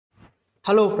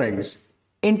Hello friends,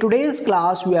 in today's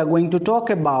class we are going to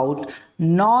talk about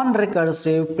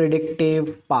non-recursive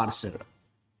predictive parser.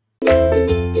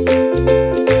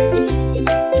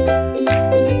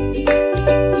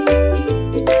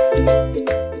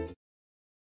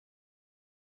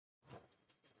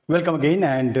 Welcome again,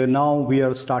 and now we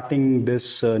are starting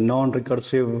this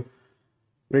non-recursive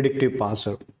predictive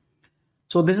parser.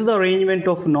 So this is the arrangement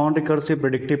of non-recursive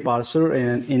predictive parser,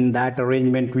 and in that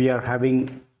arrangement we are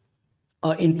having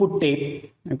input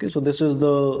tape. Okay, so this is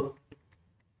the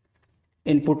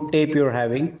input tape you're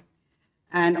having,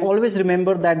 and always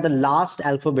remember that the last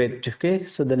alphabet, okay,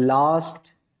 so the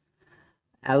last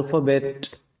alphabet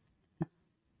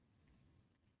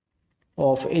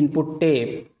of input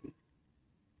tape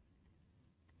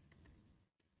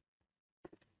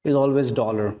is always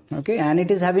dollar, okay, and it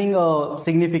is having a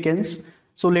significance,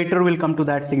 so later we'll come to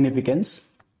that significance.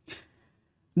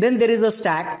 Then there is a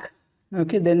stack.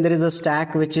 Okay, then there is a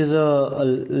stack which is a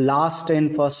last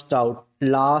in first out,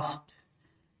 last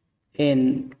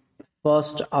in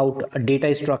first out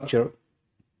data structure.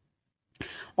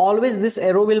 Always this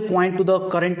arrow will point to the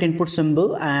current input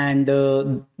symbol and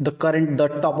the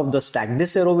top of the stack.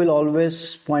 This arrow will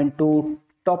always point to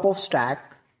top of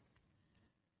stack,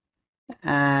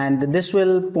 and this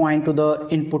will point to the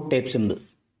input tape symbol.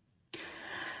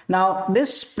 Now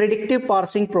this predictive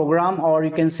parsing program, or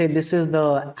you can say this is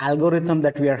the algorithm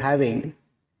that we are having,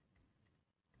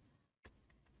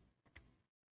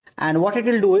 and what it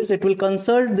will do is it will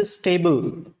consult this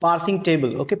table, parsing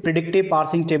table, okay, predictive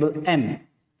parsing table M,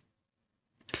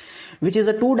 which is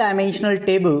a two-dimensional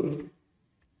table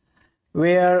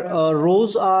where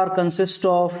rows consist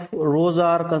of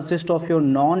your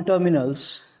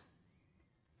non-terminals,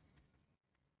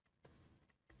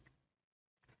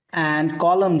 and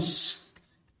columns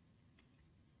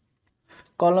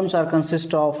are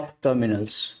consist of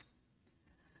terminals.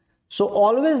 So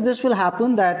always this will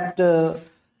happen that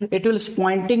it will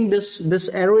pointing this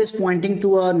arrow is pointing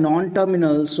to a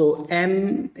non-terminal, so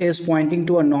M is pointing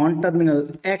to a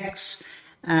non-terminal X,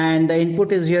 and the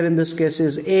input is here in this case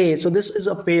is A. So this is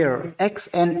a pair X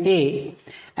and A,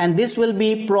 and this will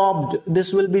be probed,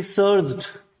 this will be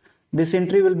searched, this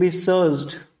entry will be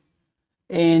searched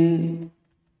in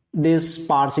this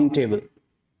parsing table.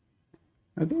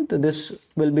 Okay, so this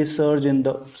will be searched in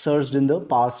the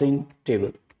parsing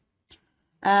table,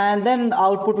 and then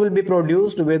output will be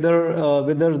produced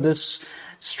whether this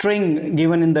string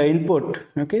given in the input.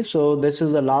 Okay, so this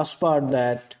is the last part,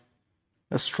 that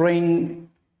a string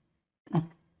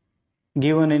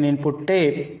given in input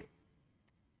tape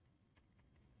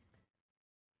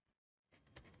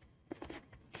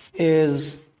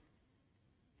is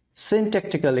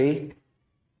syntactically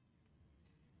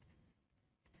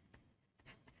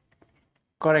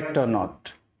correct or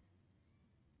not.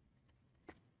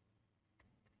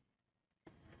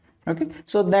 Okay,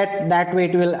 so that way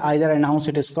it will either announce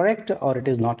it is correct or it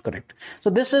is not correct.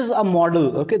 So this is a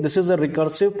model. Okay, this is a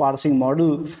recursive parsing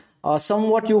model.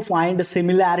 Somewhat you find a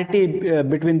similarity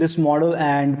between this model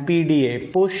and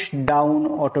PDA, push down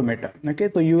automata.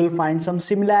 Okay, so you will find some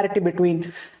similarity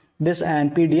between this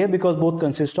and PDA because both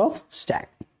consist of stack.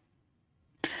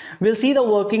 We'll see the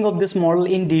working of this model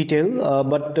in detail,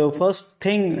 but first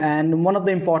thing, and one of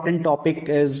the important topic,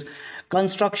 is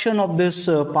construction of this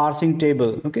parsing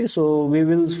table. Okay, so we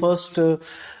will first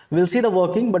we'll see the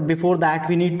working, but before that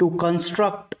we need to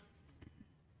construct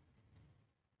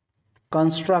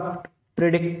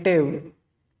predictive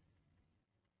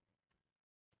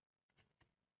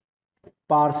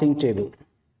parsing table.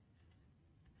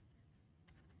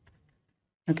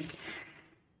 Okay,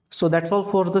 so that's all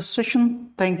for this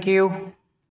session. Thank you.